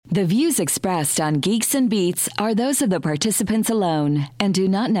The views expressed on Geeks and Beats are those of the participants alone and do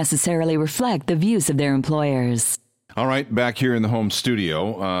not necessarily reflect the views of their employers. All right, back here in the home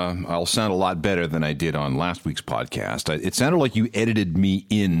studio, I'll sound a lot better than I did on last week's podcast. It sounded like you edited me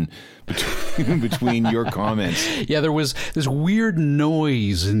in between your comments. Yeah, there was this weird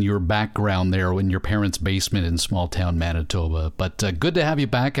noise in your background there in your parents' basement in small town Manitoba. But good to have you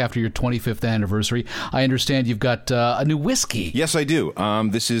back after your 25th anniversary. I understand you've got a new whiskey. Yes, I do.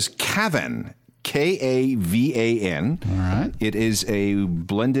 This is Kavan. Kavan. All right. It is a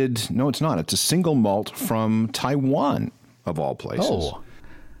blended, no, it's not. It's a single malt from Taiwan, of all places. Oh.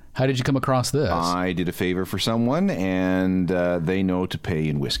 How did you come across this? I did a favor for someone, and they know to pay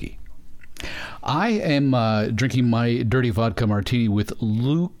in whiskey. I am drinking my dirty vodka martini with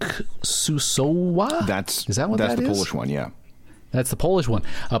Luke Susowa. That's the Polish one, yeah. That's the Polish one.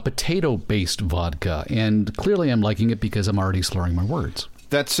 A potato-based vodka. And clearly I'm liking it because I'm already slurring my words.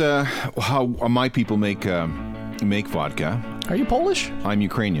 That's how my people make vodka. Are you Polish? I'm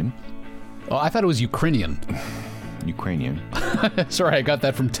Ukrainian. Oh, I thought it was Ukrainian. Ukrainian. Sorry, I got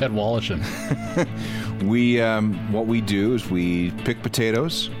that from Ted Wallachin. What we do is we pick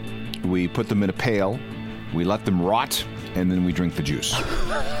potatoes, we put them in a pail, we let them rot, and then we drink the juice.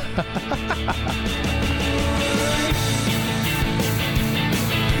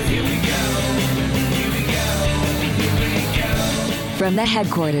 Here we go. From the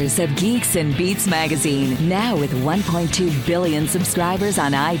headquarters of Geeks and Beats magazine, now with 1.2 billion subscribers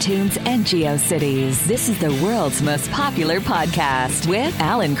on iTunes and GeoCities, this is the world's most popular podcast with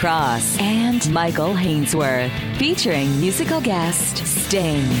Alan Cross and Michael Hainsworth, featuring musical guest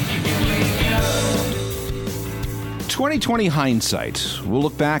Sting. 2020 Hindsight. We'll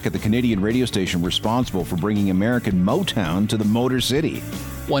look back at the Canadian radio station responsible for bringing American Motown to the Motor City.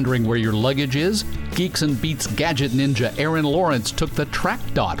 Wondering where your luggage is? Geeks and Beats Gadget ninja Erin Lawrence took the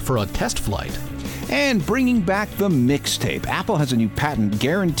Trakdot for a test flight. And bringing back the mixtape. Apple has a new patent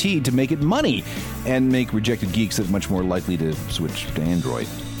guaranteed to make it money and make rejected geeks that much more likely to switch to Android.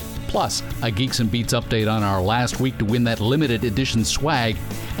 Plus, a Geeks and Beats update on our last week to win that limited edition swag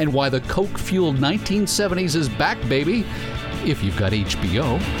and why the Coke-fueled 1970s is back, baby, if you've got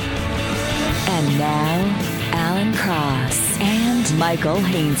HBO. And now, Alan Cross and Michael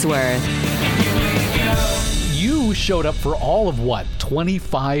Hainsworth. You showed up for all of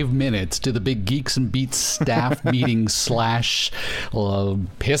 25 minutes to the big Geeks and Beats staff meeting /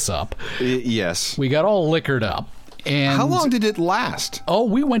 piss up. Yes. We got all liquored up. And how long did it last? Oh,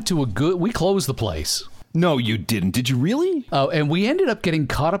 we went to we closed the place. No, you didn't. Did you really? Oh, and we ended up getting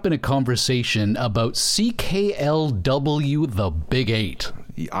caught up in a conversation about CKLW, the Big 8.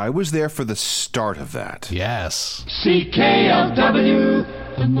 I was there for the start of that. Yes. CKLW,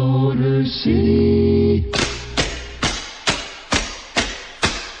 the Motor City.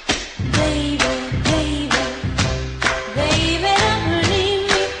 Baby, don't leave me.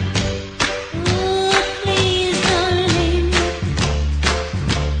 Ooh, please don't leave me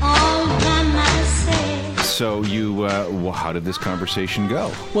all by myself. So how did this conversation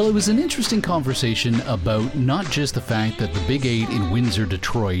go? Well, it was an interesting conversation about not just the fact that the Big 8 in Windsor,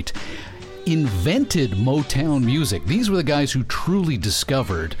 Detroit invented Motown music. These were the guys who truly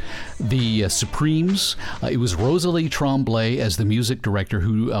discovered the Supremes. It was Rosalie Tremblay as the music director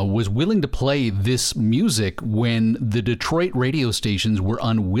who was willing to play this music when the Detroit radio stations were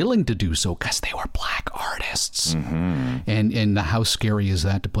unwilling to do so because they were black artists. Mm-hmm. And how scary is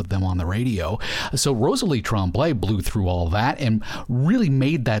that to put them on the radio? So Rosalie Tremblay blew through all that and really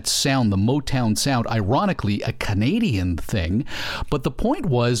made that sound, the Motown sound, ironically a Canadian thing. But the point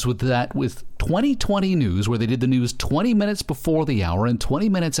was with 2020 News, where they did the news 20 minutes before the hour and 20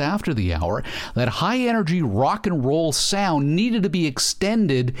 minutes after the hour, that high-energy rock and roll sound needed to be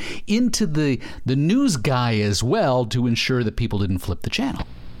extended into the news guy as well to ensure that people didn't flip the channel.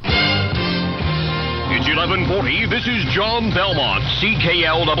 It's 11:40. This is John Belmont,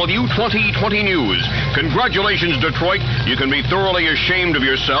 CKLW 2020 News. Congratulations, Detroit. You can be thoroughly ashamed of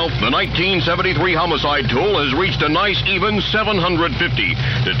yourself. The 1973 homicide toll has reached a nice even 750.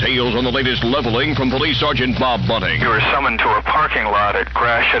 Details on the latest leveling from Police Sergeant Bob Bunting. You were summoned to a parking lot at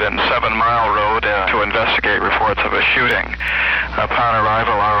Gratiot and 7 Mile Road to investigate reports of a shooting. Upon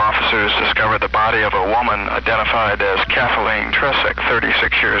arrival, our officers discovered the body of a woman identified as Kathleen Tresick,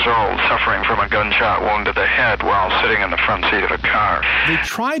 36 years old, suffering from a gunshot wound to the head while sitting in the front seat of a car. They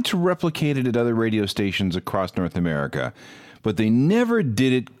tried to replicate it at other radio stations across North America, but they never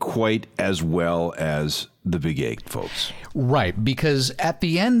did it quite as well as the Big 8, folks. Right, because at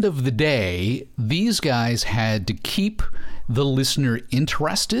the end of the day, these guys had to keep the listener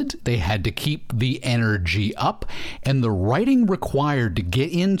interested. They had to keep the energy up, and the writing required to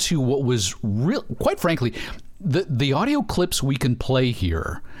get into what was real. Quite frankly, the audio clips we can play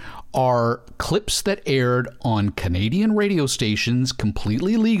here are clips that aired on Canadian radio stations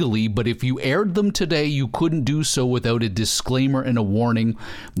completely legally, but if you aired them today, you couldn't do so without a disclaimer and a warning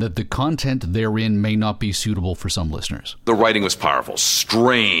that the content therein may not be suitable for some listeners. The writing was powerful,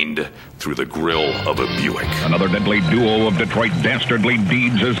 strained through the grill of a Buick. Another deadly duo of Detroit dastardly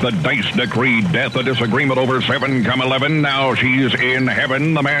deeds as the dice decreed death. A disagreement over 7-11. Now she's in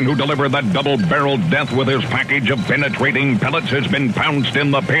heaven. The man who delivered that double-barreled death with his package of penetrating pellets has been pounced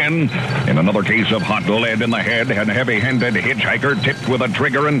in the pen. In another case of hot lead in the head, a heavy-handed hitchhiker tipped with a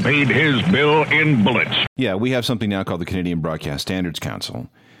trigger and paid his bill in bullets. Yeah, we have something now called the Canadian Broadcast Standards Council,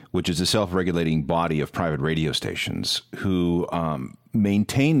 which is a self-regulating body of private radio stations who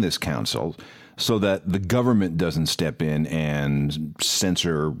maintain this council so that the government doesn't step in and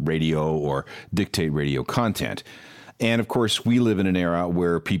censor radio or dictate radio content. And, of course, we live in an era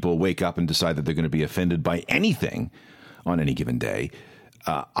where people wake up and decide that they're going to be offended by anything on any given day.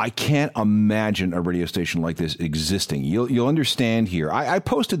 I can't imagine a radio station like this existing. You'll understand here. I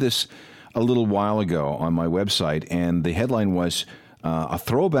posted this a little while ago on my website, and the headline was a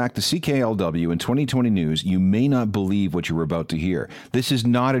throwback to CKLW in 2020 news. You may not believe what you're about to hear. This is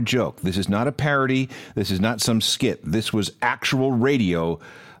not a joke. This is not a parody. This is not some skit. This was actual radio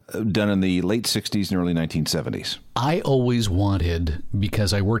done in the late 60s and early 1970s. I always wanted,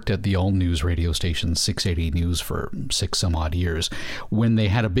 because I worked at the all-news radio station 680 News for 6 some odd years, when they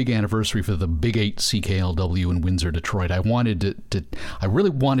had a big anniversary for the Big 8 CKLW in Windsor, Detroit, I really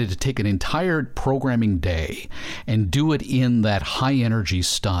wanted to take an entire programming day and do it in that high-energy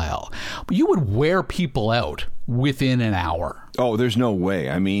style. You would wear people out within an hour. Oh, there's no way.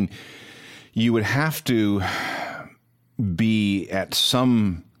 I mean, you would have to be at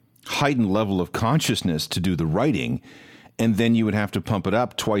some heightened level of consciousness to do the writing, and then you would have to pump it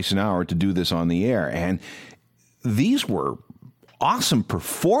up twice an hour to do this on the air. And these were awesome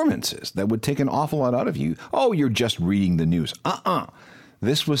performances that would take an awful lot out of you. Oh, you're just reading the news.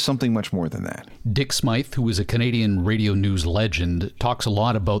 This was something much more than that. Dick Smythe, who is a Canadian radio news legend, talks a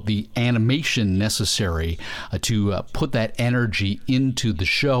lot about the animation necessary to put that energy into the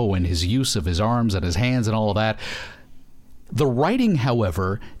show, and his use of his arms and his hands and all of that. The writing,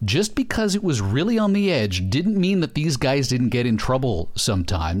 however, just because it was really on the edge didn't mean that these guys didn't get in trouble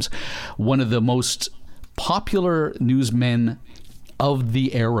sometimes. One of the most popular newsmen of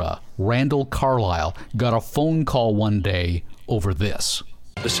the era, Randall Carlisle, got a phone call one day over this.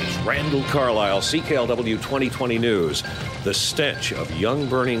 This is Randall Carlisle, CKLW 2020 News. The stench of young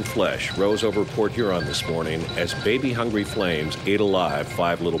burning flesh rose over Port Huron this morning as baby-hungry flames ate alive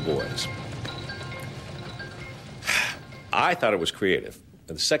 5 little boys. I thought it was creative.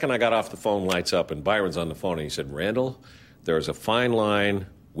 And the second I got off the phone, lights up, and Byron's on the phone, and he said, Randall, there is a fine line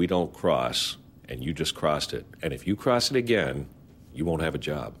we don't cross, and you just crossed it. And if you cross it again, you won't have a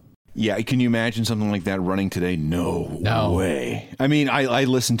job. Yeah, can you imagine something like that running today? No way. I mean, I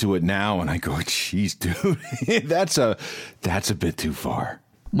listen to it now, and I go, geez, dude, that's a bit too far.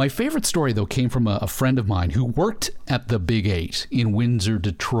 My favorite story, though, came from a friend of mine who worked at the Big 8 in Windsor,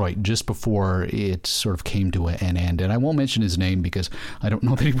 Detroit, just before it sort of came to an end. And I won't mention his name because I don't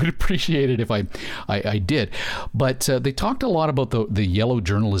know that he would appreciate it if I did. But they talked a lot about the yellow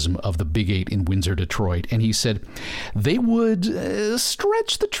journalism of the Big 8 in Windsor, Detroit. And he said they would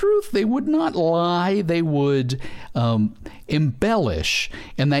stretch the truth. They would not lie. They would embellish.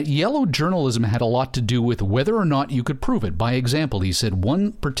 And that yellow journalism had a lot to do with whether or not you could prove it. By example, he said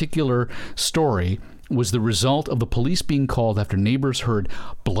one particular story was the result of the police being called after neighbors heard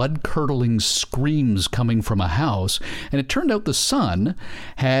blood-curdling screams coming from a house, and it turned out the son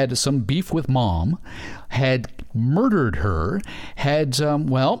had some beef with mom, had murdered her, had,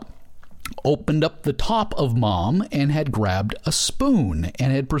 opened up the top of mom and had grabbed a spoon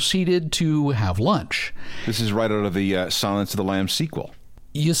and had proceeded to have lunch. This is right out of the Silence of the Lambs sequel.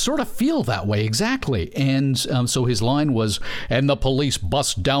 You sort of feel that way, exactly. And so his line was, and the police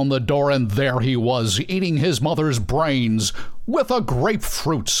bust down the door, and there he was, eating his mother's brains with a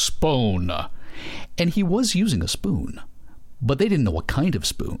grapefruit spoon. And he was using a spoon, but they didn't know what kind of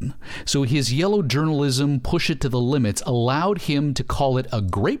spoon. So his yellow journalism, push it to the limits, allowed him to call it a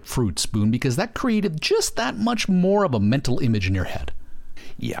grapefruit spoon because that created just that much more of a mental image in your head.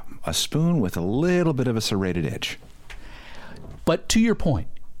 Yeah, a spoon with a little bit of a serrated edge. But to your point,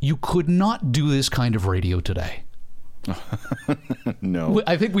 you could not do this kind of radio today. No.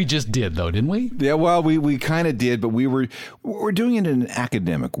 I think we just did, though, didn't we? Yeah, well, we kind of did, but we're doing it in an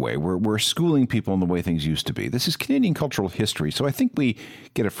academic way. We're schooling people in the way things used to be. This is Canadian cultural history, so I think we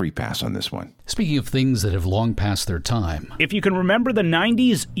get a free pass on this one. Speaking of things that have long passed their time. If you can remember the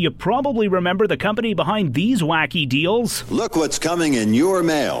 90s, you probably remember the company behind these wacky deals. Look what's coming in your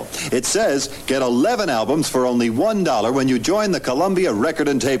mail. It says, get 11 albums for only $1 when you join the Columbia Record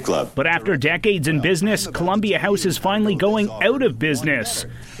and Tape Club. But after decades in business, Columbia House is finally going out of business.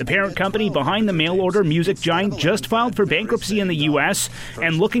 The parent company behind the mail-order music giant just filed for bankruptcy in the U.S.,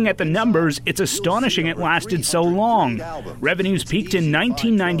 and looking at the numbers, it's astonishing it lasted so long. Revenues peaked in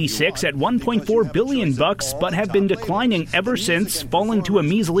 1996 at $1.4 billion, but have been declining ever since, falling to a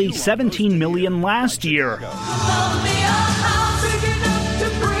measly $17 million last year.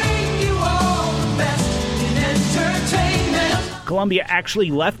 Columbia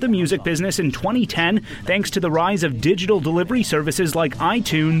actually left the music business in 2010 thanks to the rise of digital delivery services like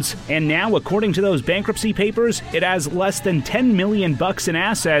iTunes, and now, according to those bankruptcy papers, it has less than $10 million in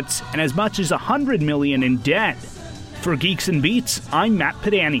assets and as much as $100 million in debt. For Geeks and Beats, I'm Matt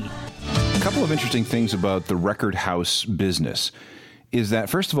Padani. A couple of interesting things about the record house business is that,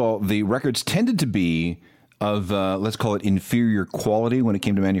 first of all, the records tended to be of, let's call it inferior quality when it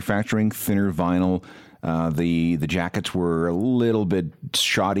came to manufacturing, thinner vinyl. The jackets were a little bit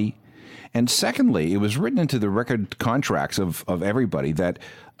shoddy. And secondly, it was written into the record contracts of everybody that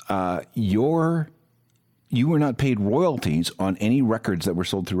you were not paid royalties on any records that were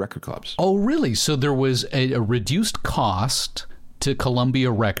sold through record clubs. Oh, really? So there was a reduced cost to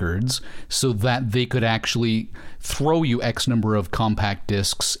Columbia Records so that they could actually throw you X number of compact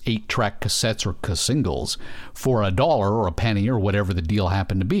discs, 8-track cassettes or singles for $1 or a penny or whatever the deal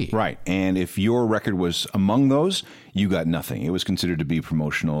happened to be. Right. And if your record was among those, you got nothing. It was considered to be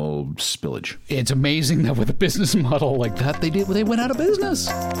promotional spillage. It's amazing that with a business model like that, they went out of business.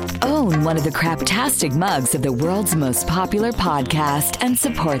 Own one of the craptastic mugs of the world's most popular podcast and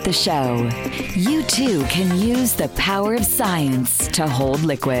support the show. You too can use the power of science to hold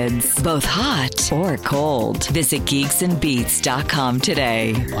liquids, both hot or cold. Visit geeksandbeats.com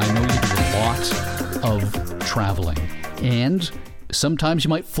today. I know you do a lot of traveling, and sometimes you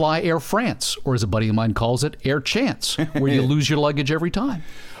might fly Air France, or as a buddy of mine calls it, Air Chance, where you lose your luggage every time.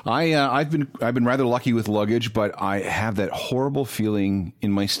 I've been rather lucky with luggage, but I have that horrible feeling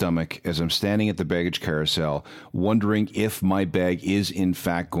in my stomach as I'm standing at the baggage carousel, wondering if my bag is in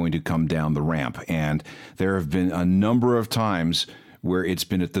fact going to come down the ramp. And there have been a number of times where it's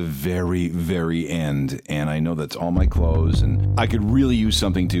been at the very, very end, and I know that's all my clothes, and I could really use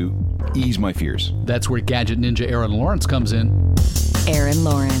something to ease my fears. That's where Gadget Ninja Erin Lawrence comes in. Erin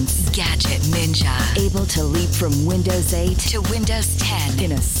Lawrence, Gadget Ninja, able to leap from Windows 8 to Windows 10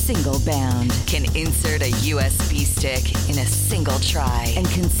 in a single bound, can insert a USB stick in a single try, and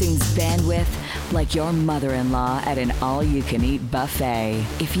consumes bandwidth like your mother-in-law at an all-you-can-eat buffet.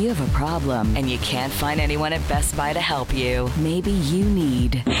 If you have a problem and you can't find anyone at Best Buy to help you, maybe you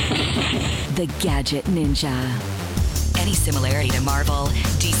need the Gadget Ninja. Any similarity to Marvel,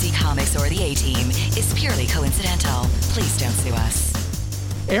 DC Comics, or the A-Team is purely coincidental. Please don't sue us.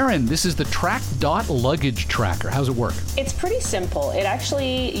 Erin, this is the Trakdot luggage tracker. How's it work? It's pretty simple. It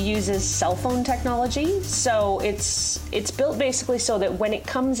actually uses cell phone technology. So it's built basically so that when it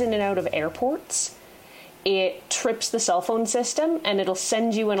comes in and out of airports, it trips the cell phone system and it'll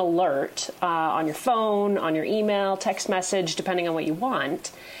send you an alert on your phone, on your email, text message, depending on what you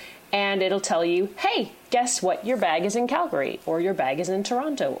want. And it'll tell you, hey, guess what? Your bag is in Calgary, or your bag is in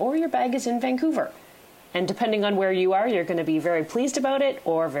Toronto, or your bag is in Vancouver. And depending on where you are, you're going to be very pleased about it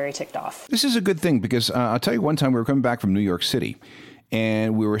or very ticked off. This is a good thing because I'll tell you, one time we were coming back from New York City,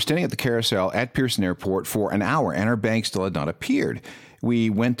 and we were standing at the carousel at Pearson Airport for an hour, and our bag still had not appeared. We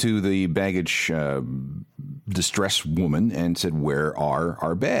went to the baggage distress woman and said, where are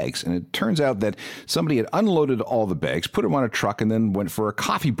our bags? And it turns out that somebody had unloaded all the bags, put them on a truck, and then went for a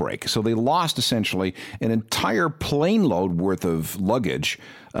coffee break. So they lost essentially an entire plane load worth of luggage,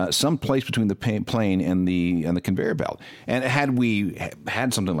 someplace between the plane and the conveyor belt. And had we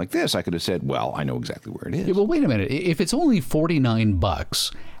had something like this, I could have said, well, I know exactly where it is. Yeah, well, wait a minute. If it's only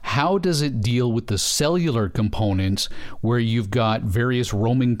 $49, how does it deal with the cellular components where you've got various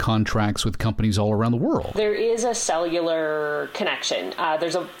roaming contracts with companies all around the world? There is a cellular connection.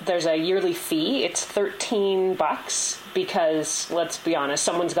 There's a yearly fee. It's $13 because, let's be honest,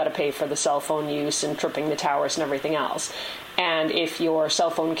 someone's got to pay for the cell phone use and tripping the towers and everything else. And if your cell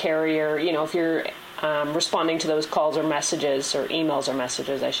phone carrier, if you're responding to those calls or messages, or emails or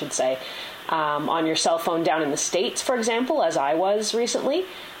messages, I should say, on your cell phone down in the States, for example, as I was recently,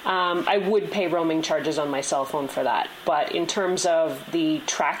 I would pay roaming charges on my cell phone for that. But in terms of the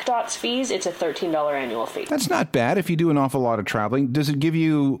Trakdot's fees, it's a $13 annual fee. That's not bad if you do an awful lot of traveling. Does it give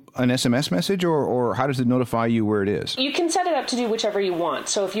you an SMS message, or how does it notify you where it is? You can set it up to do whichever you want.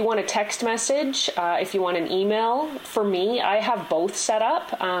 So if you want a text message, if you want an email, for me, I have both set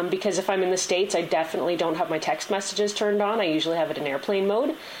up because if I'm in the States, I definitely don't have my text messages turned on. I usually have it in airplane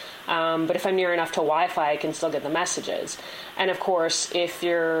mode. But if I'm near enough to Wi-Fi, I can still get the messages. And of course, if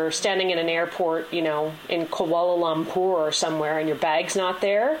you're standing in an airport, in Kuala Lumpur or somewhere and your bag's not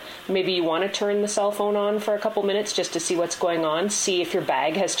there, maybe you want to turn the cell phone on for a couple minutes just to see what's going on, see if your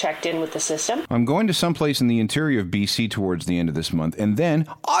bag has checked in with the system. I'm going to someplace in the interior of BC towards the end of this month. And then,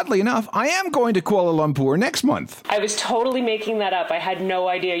 oddly enough, I am going to Kuala Lumpur next month. I was totally making that up. I had no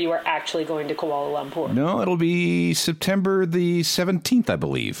idea you were actually going to Kuala Lumpur. No, it'll be September the 17th, I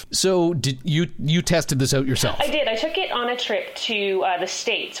believe. So did you tested this out yourself? I did. I took it on a trip to the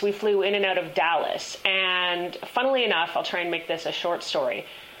States. We flew in and out of Dallas. And funnily enough, I'll try and make this a short story.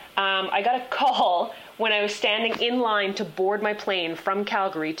 I got a call when I was standing in line to board my plane from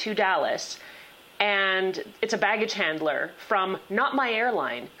Calgary to Dallas. And it's a baggage handler from not my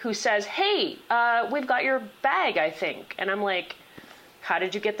airline who says, hey, we've got your bag, I think. And I'm like, how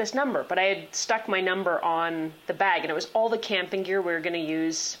did you get this number? But I had stuck my number on the bag, and it was all the camping gear we were going to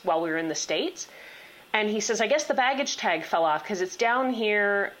use while we were in the States. And he says, I guess the baggage tag fell off because it's down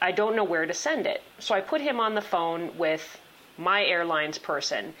here. I don't know where to send it. So I put him on the phone with my airlines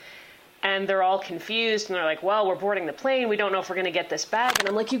person, and they're all confused, and they're like, well, we're boarding the plane. We don't know if we're going to get this bag. And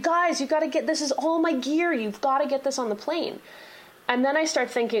I'm like, you guys, you got to get, this is all my gear. You've got to get this on the plane. And then I start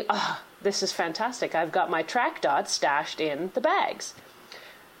thinking, this is fantastic. I've got my Trakdot stashed in the bags.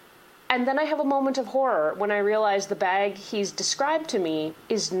 And then I have a moment of horror when I realize the bag he's described to me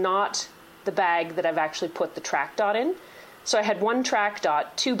is not the bag that I've actually put the Trakdot in. So I had one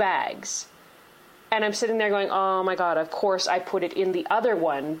Trakdot, 2 bags. And I'm sitting there going, oh my God, of course I put it in the other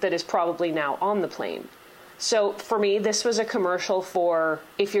one that is probably now on the plane. So for me, this was a commercial for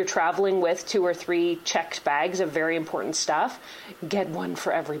if you're traveling with 2 or 3 checked bags of very important stuff, get one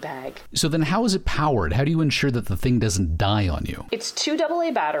for every bag. So then how is it powered? How do you ensure that the thing doesn't die on you? It's 2 AA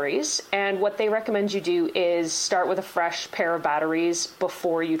batteries, and what they recommend you do is start with a fresh pair of batteries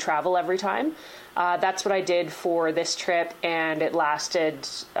before you travel every time. That's what I did for this trip, and it lasted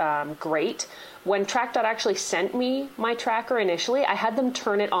great. When Trakdot actually sent me my tracker initially, I had them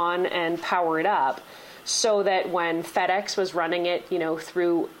turn it on and power it up, so that when FedEx was running it,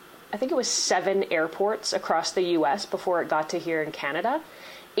 through, I think it was 7 airports across the U.S. before it got to here in Canada,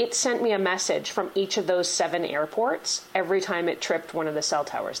 it sent me a message from each of those 7 airports every time it tripped one of the cell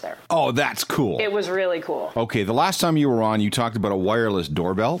towers there. Oh, that's cool. It was really cool. Okay, the last time you were on, you talked about a wireless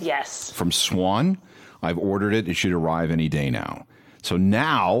doorbell. Yes. From Swan. I've ordered it. It should arrive any day now. So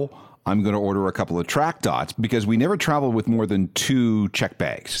now I'm going to order a couple of Trakdots because we never travel with more than 2 check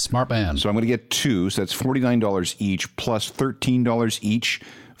bags. Smart man. So I'm going to get 2. So that's $49 each plus $13 each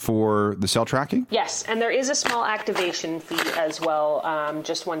for the cell tracking? Yes, and there is a small activation fee as well,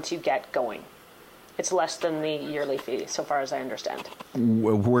 just once you get going. It's less than the yearly fee, so far as I understand.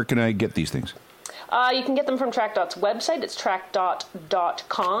 Where can I get these things? You can get them from Trakdot's website. It's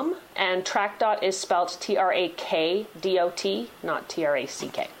trakdot.com, and Trakdot is spelled Trakdot, not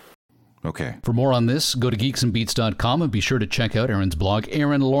Track. Okay. For more on this, go to geeksandbeats.com and be sure to check out Erin's blog,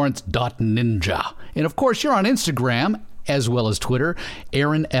 erinlawrence.ninja. And of course, you're on Instagram as well as Twitter,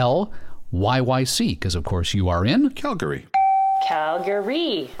 Erin L. YYC, because of course you are in Calgary.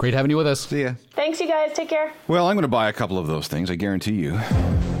 Great having you with us. See ya. Thanks, you guys. Take care. Well, I'm going to buy a couple of those things, I guarantee you.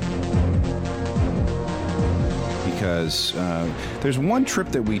 Because there's one trip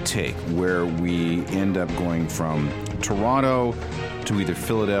that we take where we end up going from Toronto to either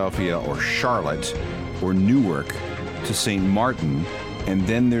Philadelphia or Charlotte or Newark to St. Martin, and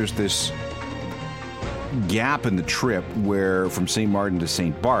then there's this gap in the trip where from St. Martin to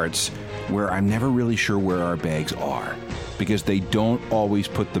St. Bart's where I'm never really sure where our bags are because they don't always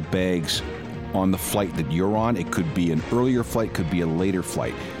put the bags on the flight that you're on. It could be an earlier flight, could be a later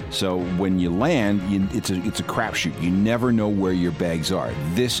flight. So when you land, it's a crapshoot. You never know where your bags are.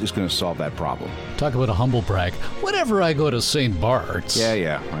 This is going to solve that problem. Talk about a humble brag. Whenever I go to St. Bart's.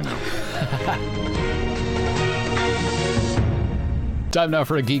 Yeah, I know. Time now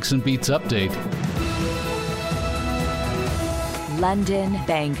for a Geeks and Beats update. London,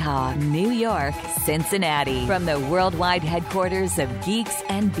 Bangkok, New York, Cincinnati. From the worldwide headquarters of Geeks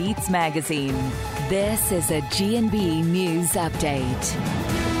and Beats magazine, this is a G&B News Update.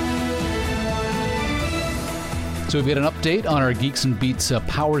 So we've got an update on our Geeks and Beats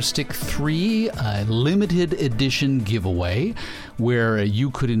Power Stick 3 limited edition giveaway, where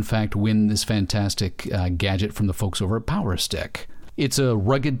you could in fact win this fantastic gadget from the folks over at Power Stick. It's a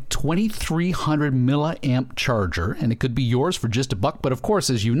rugged 2300 milliamp charger, and it could be yours for just $1. But of course,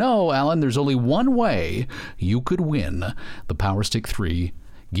 as you know, Alan, there's only one way you could win the Power Stick 3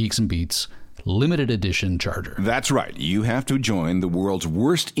 Geeks and Beats limited edition charger. That's right. You have to join the world's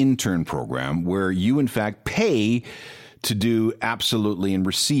worst intern program, where you in fact pay to do absolutely and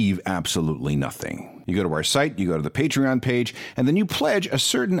receive absolutely nothing. You go to our site, you go to the Patreon page, and then you pledge a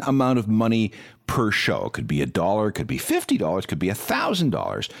certain amount of money per show. It could be $1, it could be $50, it could be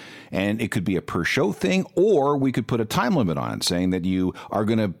 $1,000, and it could be a per show thing, or we could put a time limit on it, saying that you are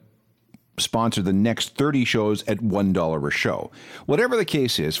going to sponsor the next 30 shows at $1 a show. Whatever the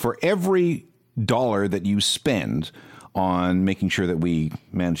case is, for every dollar that you spend on making sure that we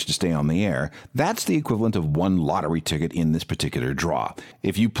manage to stay on the air, that's the equivalent of one lottery ticket in this particular draw.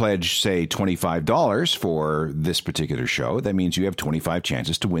 If you pledge, say, $25 for this particular show, that means you have 25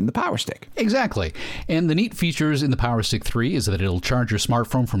 chances to win the Power Stick. Exactly. And the neat features in the Power Stick 3 is that it'll charge your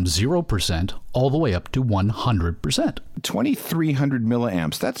smartphone from 0% all the way up to 100%. 2300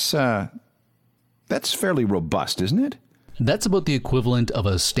 milliamps, that's fairly robust, isn't it? That's about the equivalent of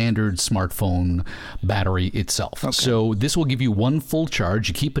a standard smartphone battery itself. Okay. So this will give you one full charge.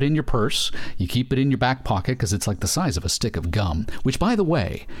 You keep it in your purse. You keep it in your back pocket because it's like the size of a stick of gum, which, by the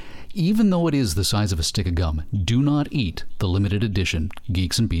way, even though it is the size of a stick of gum, do not eat the limited edition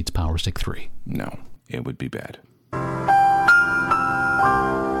Geeks and Beats Power Stick 3. No, it would be bad.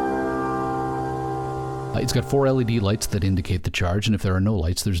 It's got 4 LED lights that indicate the charge, and if there are no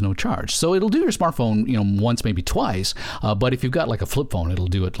lights, there's no charge. So it'll do your smartphone, once, maybe twice, but if you've got like a flip phone, it'll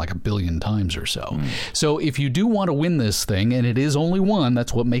do it like 1 billion times or so. So if you do want to win this thing, and it is only one,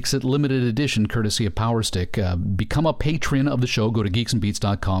 that's what makes it limited edition, courtesy of Power Stick, become a patron of the show. Go to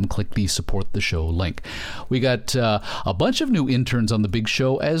geeksandbeats.com, click the support the show link. We got a bunch of new interns on the big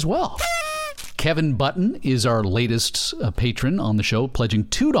show as well. Kevin Button is our latest patron on the show, pledging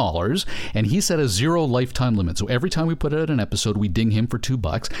 $2, and he set a 0 lifetime limit. So every time we put out an episode, we ding him for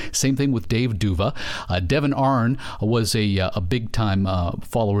 $2. Same thing with Dave Duva. Devin Arn was a big-time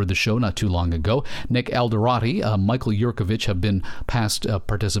follower of the show not too long ago. Nick Alderati, Michael Yurkovich have been past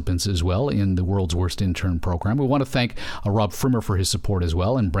participants as well in the World's Worst Intern program. We want to thank Rob Frimmer for his support as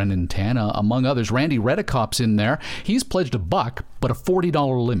well, and Brendan Tan, among others. Randy Redicop's in there. He's pledged $1, but a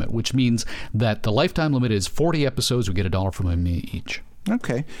 $40 limit, which means that the lifetime limit is 40 episodes. We get $1 from him each.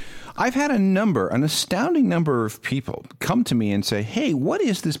 Okay. I've had an astounding number of people come to me and say, hey, what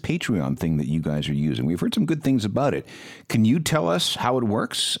is this Patreon thing that you guys are using? We've heard some good things about it. Can you tell us how it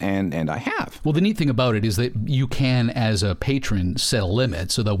works? And I have. Well, the neat thing about it is that you can, as a patron, set a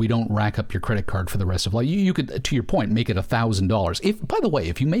limit so that we don't rack up your credit card for the rest of life. You could, to your point, make it $1,000. By the way,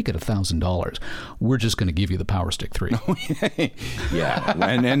 if you make it $1,000, we're just going to give you the Power Stick 3. Yeah,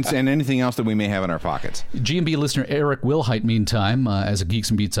 and anything else that we may have in our pockets. G&B listener Eric Wilhite, meantime, as a Geeks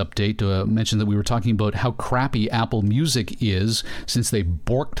and Beats update, mentioned that we were talking about how crappy Apple Music is since they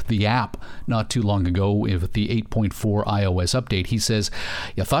borked the app not too long ago with the 8.4 iOS update. He says,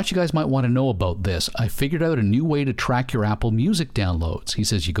 I thought you guys might want to know about this. I figured out a new way to track your Apple Music downloads. He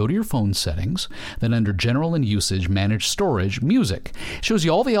says you go to your phone settings, then under General and Usage, Manage Storage, Music. It shows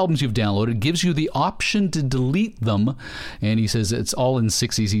you all the albums you've downloaded, gives you the option to delete them, and he says it's all in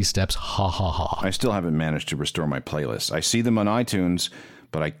 6 easy steps. Ha ha ha. I still haven't managed to restore my playlists. I see them on iTunes,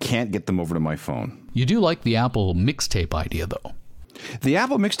 but I can't get them over to my phone. You do like the Apple mixtape idea, though. The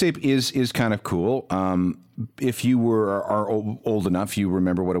Apple mixtape is kind of cool. If you are old enough, you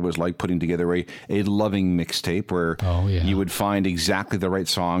remember what it was like putting together a loving mixtape where you would find exactly the right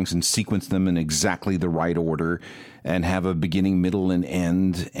songs and sequence them in exactly the right order and have a beginning, middle, and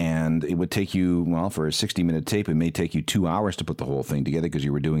end. And it would take you, well, for a 60-minute tape, it may take you 2 hours to put the whole thing together because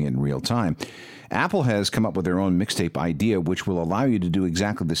you were doing it in real time. Apple has come up with their own mixtape idea, which will allow you to do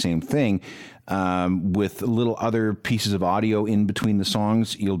exactly the same thing with little other pieces of audio in between the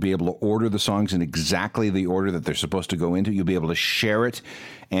songs. You'll be able to order the songs in exactly the order that they're supposed to go into. You'll be able to share it.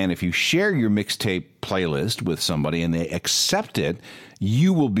 And if you share your mixtape playlist with somebody and they accept it,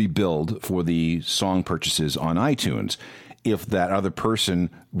 you will be billed for the song purchases on iTunes. If that other person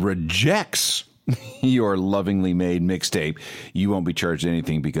rejects your lovingly made mixtape, you won't be charged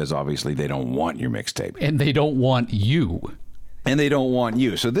anything because obviously they don't want your mixtape. And they don't want you. And they don't want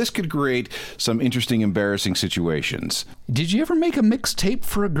you. So this could create some interesting, embarrassing situations. Did you ever make a mixtape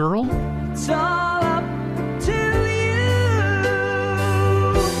for a girl? It's all up to you.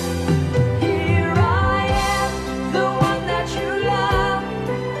 Here I am, the one that you love,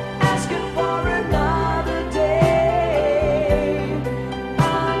 asking for another day.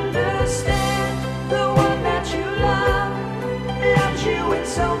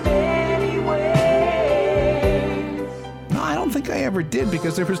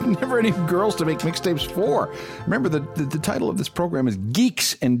 because there was never any girls to make mixtapes for. Remember, the title of this program is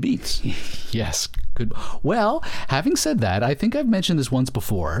Geeks and Beats. Yes. Good. Well, having said that, I think I've mentioned this once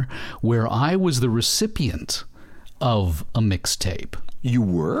before, where I was the recipient of a mixtape. You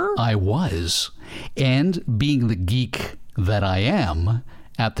were? I was. And being the geek that I am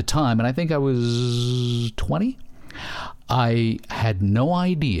at the time, and I think I was 20, I had no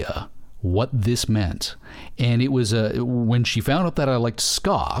idea what this meant. And it was when she found out that I liked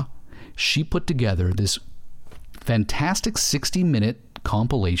ska, she put together this fantastic 60-minute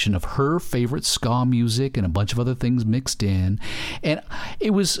compilation of her favorite ska music and a bunch of other things mixed in. And it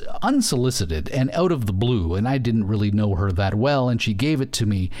was unsolicited and out of the blue, and I didn't really know her that well, and she gave it to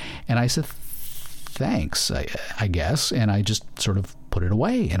me, and I said, thanks, I guess, and I just sort of put it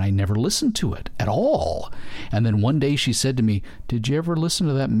away, and I never listened to it at all. And then one day she said to me, did you ever listen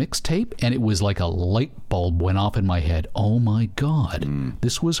to that mixtape? And it was like a light bulb went off in my head. Oh my God,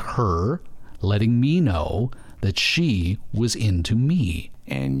 this was her letting me know that she was into me.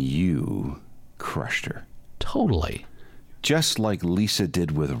 And you crushed her. Totally. Just like Lisa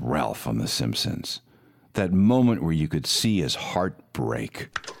did with Ralph on The Simpsons. That moment where you could see his heart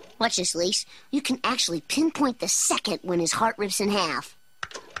break. Watch this, Lise. You can actually pinpoint the second when his heart rips in half.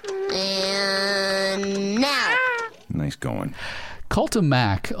 And now. Nice going. Culta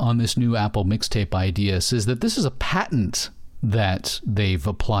Mac on this new Apple mixtape idea says that this is a patent that they've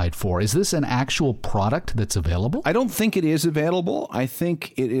applied for. Is this an actual product that's available? I don't think it is available. I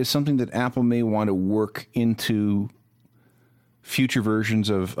think it is something that Apple may want to work into future versions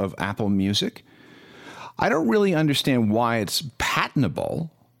of Apple Music. I don't really understand why it's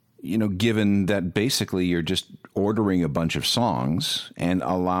patentable, given that basically you're just ordering a bunch of songs and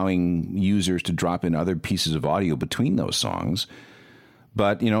allowing users to drop in other pieces of audio between those songs.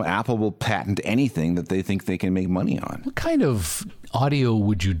 But, Apple will patent anything that they think they can make money on. What kind of audio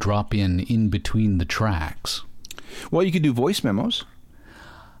would you drop in between the tracks? Well, you could do voice memos.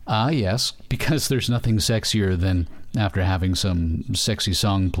 Yes, because there's nothing sexier than after having some sexy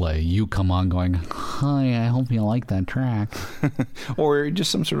song play, you come on going, hi, I hope you like that track. Or just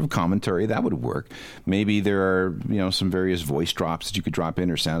some sort of commentary. That would work. Maybe there are, some various voice drops that you could drop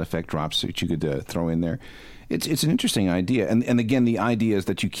in or sound effect drops that you could throw in there. It's an interesting idea. And again, the idea is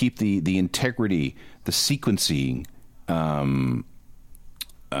that you keep the integrity, the sequencing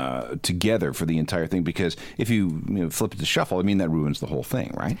together for the entire thing, because if you flip it to shuffle, that ruins the whole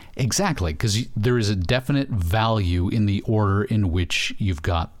thing, right? Exactly, because there is a definite value in the order in which you've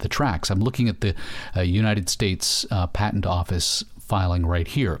got the tracks. I'm looking at the United States Patent Office filing right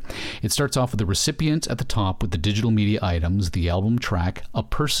here. It starts off with the recipient at the top with the digital media items, the album track, a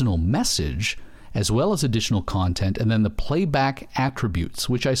personal message, as well as additional content, and then the playback attributes,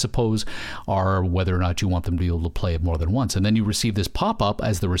 which I suppose are whether or not you want them to be able to play it more than once. And then you receive this pop-up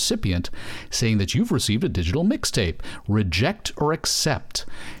as the recipient saying that you've received a digital mixtape. Reject or accept.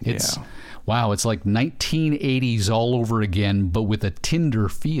 Wow, it's like 1980s all over again, but with a Tinder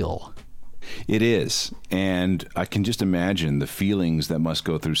feel. It is. And I can just imagine the feelings that must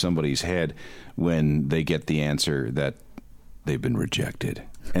go through somebody's head when they get the answer that they've been rejected.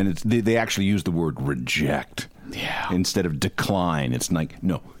 And they actually use the word reject instead of decline. It's like,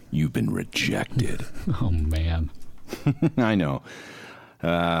 no, you've been rejected. Oh, man. I know.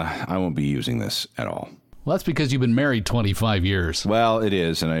 I won't be using this at all. Well, that's because you've been married 25 years. Well, it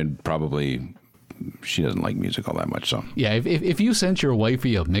is. And she doesn't like music all that much, so. Yeah, if you sent your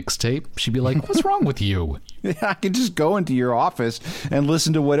wifey a mixtape, she'd be like, what's wrong with you? I can just go into your office and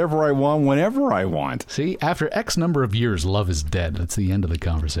listen to whatever I want, whenever I want. See, after X number of years, love is dead. That's the end of the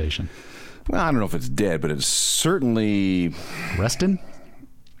conversation. Well, I don't know if it's dead, but it's certainly... Resting?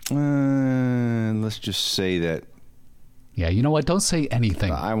 Let's just say that... Yeah, you know what? Don't say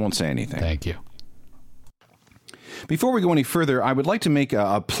anything. I won't say anything. Thank you. Before we go any further, I would like to make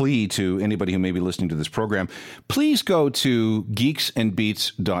a plea to anybody who may be listening to this program. Please go to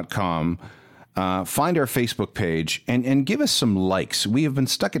geeksandbeats.com, find our Facebook page, and give us some likes. We have been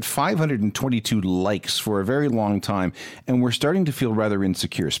stuck at 522 likes for a very long time, and we're starting to feel rather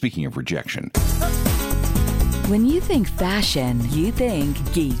insecure, speaking of rejection. When you think fashion, you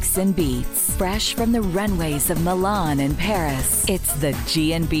think Geeks and Beats. Fresh from the runways of Milan and Paris, it's the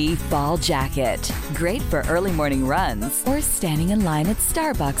G&B Fall Jacket. Great for early morning runs or standing in line at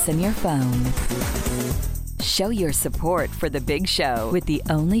Starbucks on your phone. Show your support for the big show with the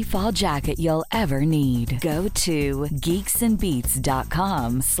only fall jacket you'll ever need. Go to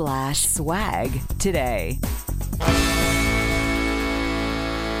geeksandbeats.com/swag today.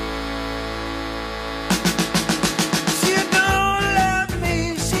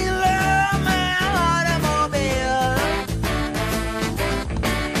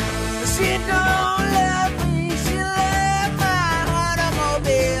 She don't love me, she left my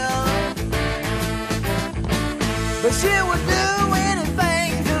automobile. But she would do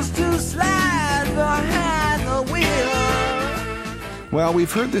anything just to slide behind the wheel. Well,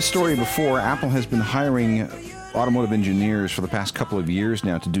 we've heard this story before. Apple has been hiring automotive engineers for the past couple of years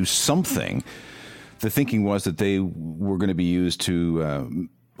now to do something. The thinking was that they were going to be used to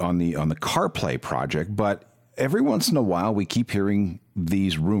on the CarPlay project, but every once in a while we keep hearing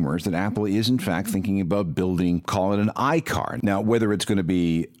these rumors that Apple is in fact thinking about building, call it an iCar. Now, whether it's going to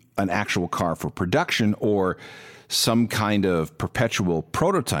be an actual car for production or some kind of perpetual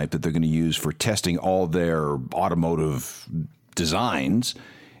prototype that they're going to use for testing all their automotive designs,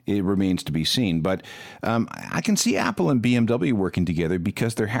 it remains to be seen. But I can see Apple and BMW working together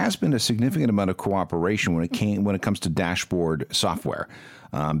because there has been a significant amount of cooperation when it comes to dashboard software.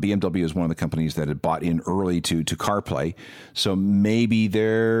 BMW is one of the companies that had bought in early to CarPlay, so maybe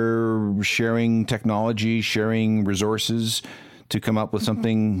they're sharing technology, sharing resources to come up with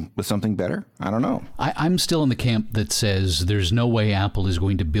something better? I don't know. I'm still in the camp that says there's no way Apple is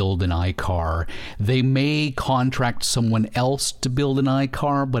going to build an iCar. They may contract someone else to build an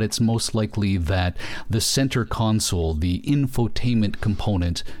iCar, but it's most likely that the center console, the infotainment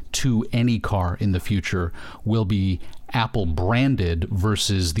component to any car in the future, will be Apple branded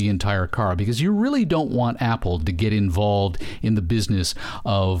versus the entire car, because you really don't want Apple to get involved in the business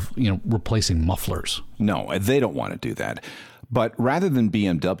of, replacing mufflers. No, they don't want to do that. But rather than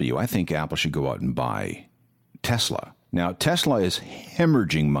BMW, I think Apple should go out and buy Tesla. Now, Tesla is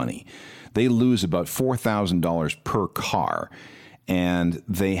hemorrhaging money. They lose about $4,000 per car, and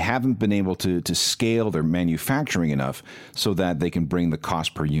they haven't been able to scale their manufacturing enough so that they can bring the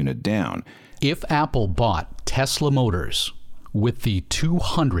cost per unit down. If Apple bought Tesla Motors with the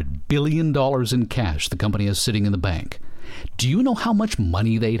 $200 billion in cash the company has sitting in the bank, do you know how much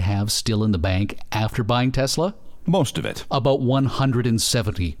money they'd have still in the bank after buying Tesla? Most of it. About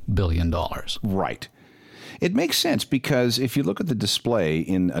 $170 billion. Right. It makes sense because if you look at the display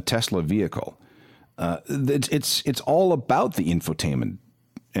in a Tesla vehicle, it's all about the infotainment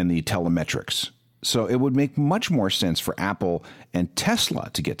and the telemetrics. So it would make much more sense for Apple and Tesla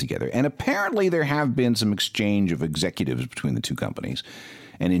to get together. And apparently there have been some exchange of executives between the two companies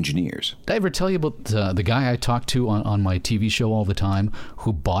and engineers. Did I ever tell you about the guy I talked to on my TV show all the time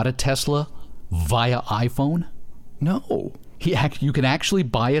who bought a Tesla via iPhone? No. You can actually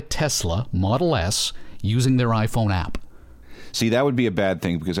buy a Tesla Model S using their iPhone app. See, that would be a bad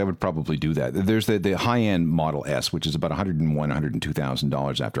thing because I would probably do that. There's the high-end Model S, which is about $101,000,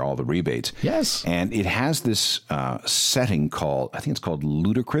 $102,000 after all the rebates. Yes. And it has this setting called, I think it's called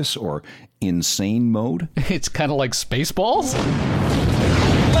ludicrous or insane mode. It's kind of like Spaceballs.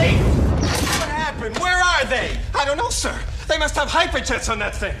 Wait! What happened? Where are they? I don't know, sir. They must have hyperjets on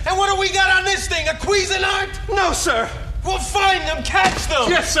that thing. And what do we got on this thing? A Cuisinart? No, sir. We'll find them, catch them.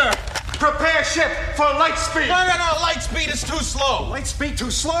 Yes, sir. Prepare ship for light speed. No. Light speed is too slow. Light speed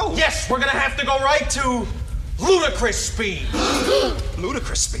too slow? Yes, we're gonna have to go right to ludicrous speed.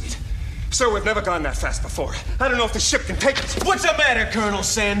 Ludicrous speed? Sir, we've never gone that fast before. I don't know if the ship can take us. What's the matter, Colonel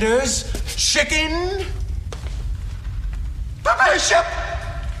Sanders? Chicken? Prepare ship!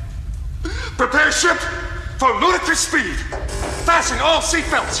 Prepare ship for ludicrous speed. Fasten all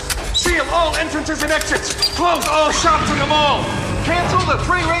seatbelts. Seal all entrances and exits. Close all shops in the mall. Cancel the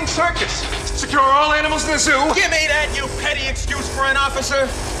three-ring circus. Secure all animals in the zoo. Give me that, you petty excuse for an officer.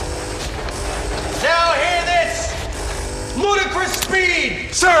 Now hear this. Ludicrous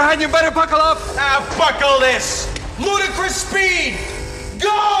speed. Sir, hadn't you better buckle up? Now buckle this. Ludicrous speed.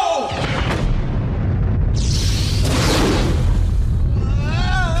 Go!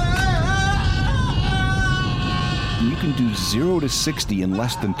 You can do 0 to 60 in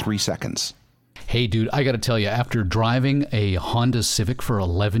less than 3 seconds. Hey, dude, I got to tell you, after driving a Honda Civic for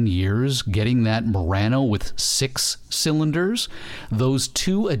 11 years, getting that Murano with 6 cylinders, those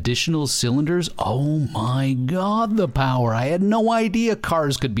 2 additional cylinders, oh my God, the power. I had no idea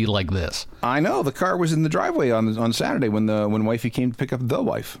cars could be like this. I know. The car was in the driveway on Saturday when wifey came to pick up the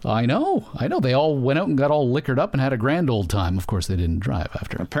wife. I know. They all went out and got all liquored up and had a grand old time. Of course, they didn't drive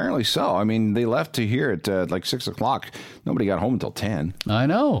after. Apparently so. I mean, they left to here at like 6 o'clock. Nobody got home until 10. I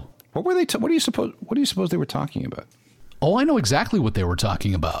know. What were they? What do you suppose they were talking about? Oh, I know exactly what they were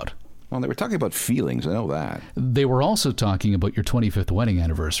talking about. Well, they were talking about feelings. I know that. They were also talking about your 25th wedding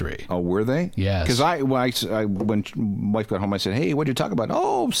anniversary. Oh, were they? Yes. Because when wife got home, I said, "Hey, what'd you talk about?"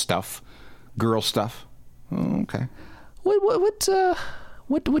 Oh, stuff, girl stuff. Oh, okay.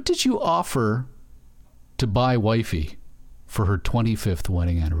 What did you offer to buy wifey for her 25th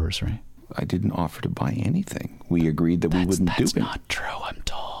wedding anniversary? I didn't offer to buy anything. We agreed that we wouldn't do it. That's not true, I'm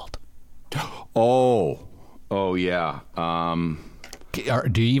told. Oh, yeah.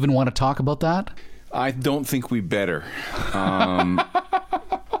 Do you even want to talk about that? I don't think we better.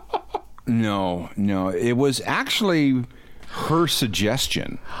 No. It was actually her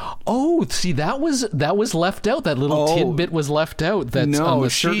suggestion. Oh, see, that was left out. That little tidbit was left out. That's on the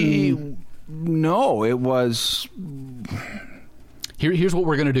certain... No, it was... Here's what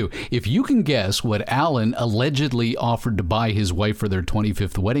we're going to do. If you can guess what Alan allegedly offered to buy his wife for their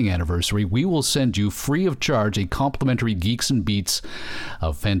 25th wedding anniversary, we will send you free of charge a complimentary Geeks and Beats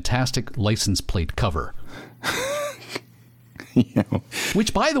fantastic license plate cover. Yeah.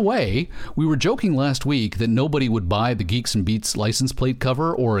 Which, by the way, we were joking last week that nobody would buy the Geeks and Beats license plate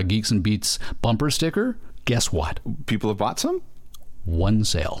cover or a Geeks and Beats bumper sticker. Guess what? People have bought some? One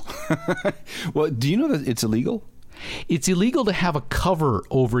sale. Well, do you know that it's illegal? It's illegal to have a cover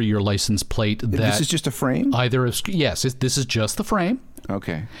over your license plate. This is just a frame? Yes, this is just the frame.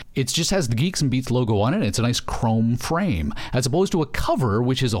 Okay. It just has the Geeks and Beats logo on it. It's a nice chrome frame, as opposed to a cover,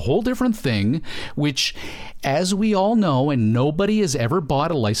 which is a whole different thing, which, as we all know, and nobody has ever bought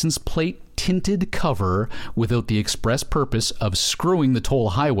a license plate tinted cover without the express purpose of screwing the toll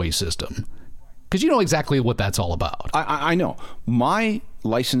highway system. Because you know exactly what that's all about. I know. My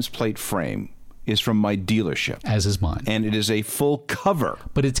license plate frame is from my dealership. As is mine. And it is a full cover.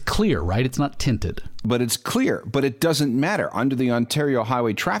 But it's clear, right? It's not tinted. But it's clear. But it doesn't matter. Under the Ontario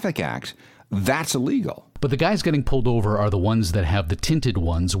Highway Traffic Act, that's illegal. But the guys getting pulled over are the ones that have the tinted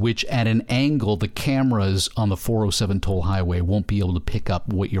ones, which at an angle, the cameras on the 407 toll highway won't be able to pick up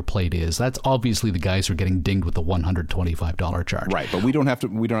what your plate is. That's obviously the guys who are getting dinged with the $125 charge. Right, but we don't have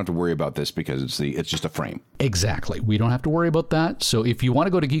to worry about this because it's just a frame. Exactly. We don't have to worry about that. So if you want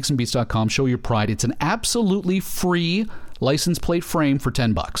to go to geeksandbeats.com, show your pride. It's an absolutely free license plate frame for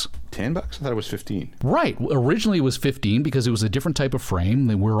 $10. $10? I thought it was $15. Right. Originally it was $15 because it was a different type of frame.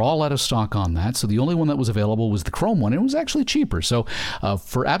 We're all out of stock on that. So the only one that was available was the chrome one. It was actually cheaper. So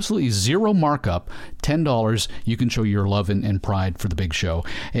for absolutely zero markup, $10, you can show your love and pride for the big show.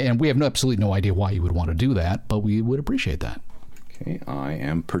 And we have absolutely no idea why you would want to do that, but we would appreciate that. Okay, I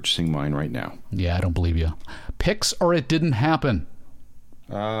am purchasing mine right now. Yeah, I don't believe you. Pix or it didn't happen.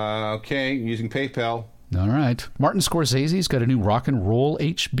 Okay, using PayPal. All right. Martin Scorsese's got a new rock and roll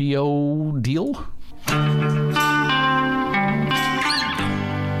HBO deal.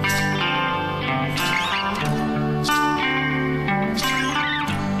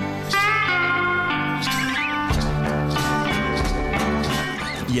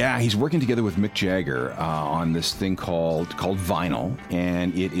 Yeah, he's working together with Mick Jagger on this thing called Vinyl,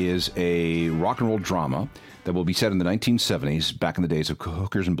 and it is a rock and roll drama that will be set in the 1970s, back in the days of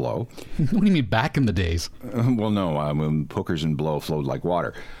hookers and blow. What do you mean back in the days? Well, no, when hookers and blow flowed like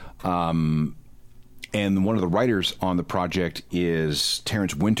water. And one of the writers on the project is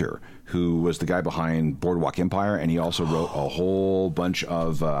Terrence Winter, who was the guy behind Boardwalk Empire, and he also wrote a whole bunch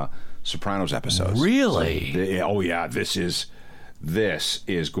of Sopranos episodes. Really? So, this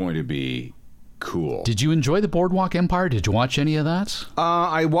is going to be cool. Did you enjoy the Boardwalk Empire? Did you watch any of that?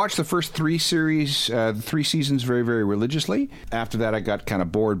 I watched the first three seasons very, very religiously. After that, I got kind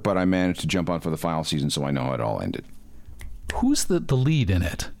of bored, but I managed to jump on for the final season, so I know how it all ended. Who's the lead in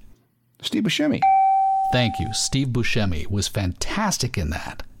it? Steve Buscemi. Thank you. Steve Buscemi was fantastic in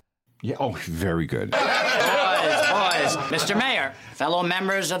that. Yeah. Oh, very good. Boys, Mr. Mayor, fellow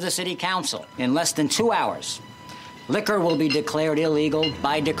members of the City Council, in less than 2 hours, liquor will be declared illegal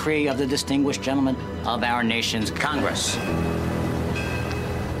by decree of the distinguished gentlemen of our nation's Congress.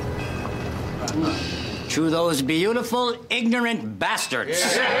 To those beautiful, ignorant bastards.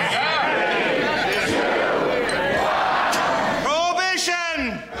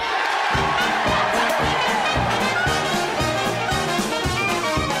 Prohibition!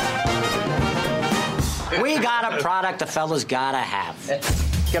 We got a product the fellas gotta have.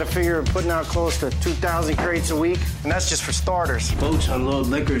 Got a figure of putting out close to 2,000 crates a week, and that's just for starters. Boats unload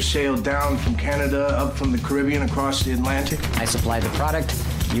liquor sailed down from Canada, up from the Caribbean, across the Atlantic. I supply the product.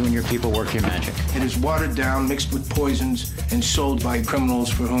 You and your people work your magic. It is watered down, mixed with poisons, and sold by criminals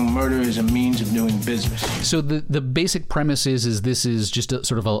for whom murder is a means of doing business. So the basic premise is this is just a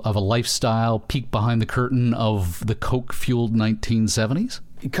sort of a lifestyle peek behind the curtain of the coke-fueled 1970s?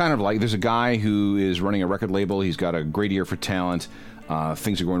 Kind of like there's a guy who is running a record label. He's got a great ear for talent.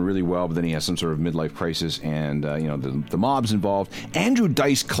 Things are going really well, but then he has some sort of midlife crisis, and the mob's involved. Andrew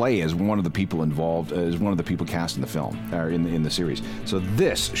Dice Clay is one of the people involved, is one of the people cast in the film, or in the series. So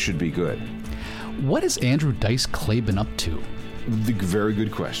this should be good. What has Andrew Dice Clay been up to? Very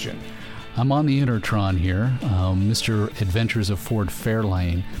good question. I'm on the Intertron here. Mr. Adventures of Ford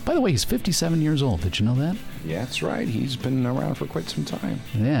Fairlane. By the way, he's 57 years old. Did you know that? Yeah, that's right. He's been around for quite some time.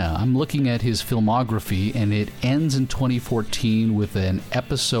 Yeah, I'm looking at his filmography, and it ends in 2014 with an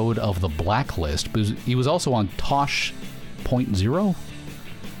episode of The Blacklist. He was also on Tosh .0?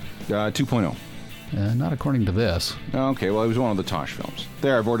 2.0. Not according to this. Okay, well, it was one of the Tosh films.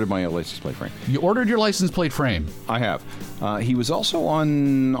 There, I've ordered my license plate frame. You ordered your license plate frame? I have. He was also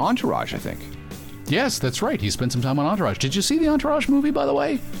on Entourage, I think. Yes, that's right. He spent some time on Entourage. Did you see the Entourage movie, by the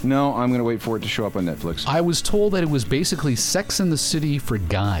way? No, I'm going to wait for it to show up on Netflix. I was told that it was basically Sex and the City for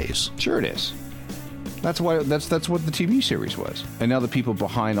guys. Sure it is. That's what the TV series was. And now the people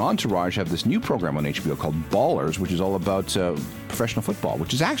behind Entourage have this new program on HBO called Ballers, which is all about professional football,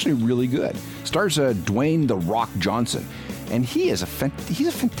 which is actually really good. Stars Dwayne "The Rock" Johnson, and he's a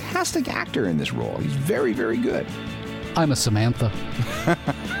fantastic actor in this role. He's very, very good. I'm a Samantha.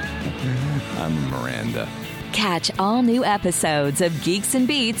 I'm a Miranda. Catch all new episodes of Geeks and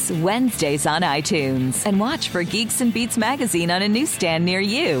Beats Wednesdays on iTunes and watch for Geeks and Beats magazine on a newsstand near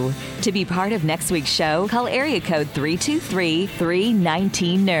you. To be part of next week's show, call area code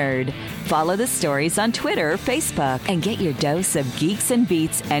 323-319-NERD. Follow the stories on Twitter or Facebook and get your dose of Geeks and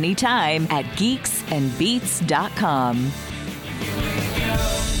Beats anytime at geeksandbeats.com.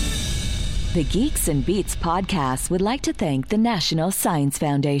 The Geeks and Beats podcast would like to thank the National Science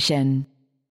Foundation.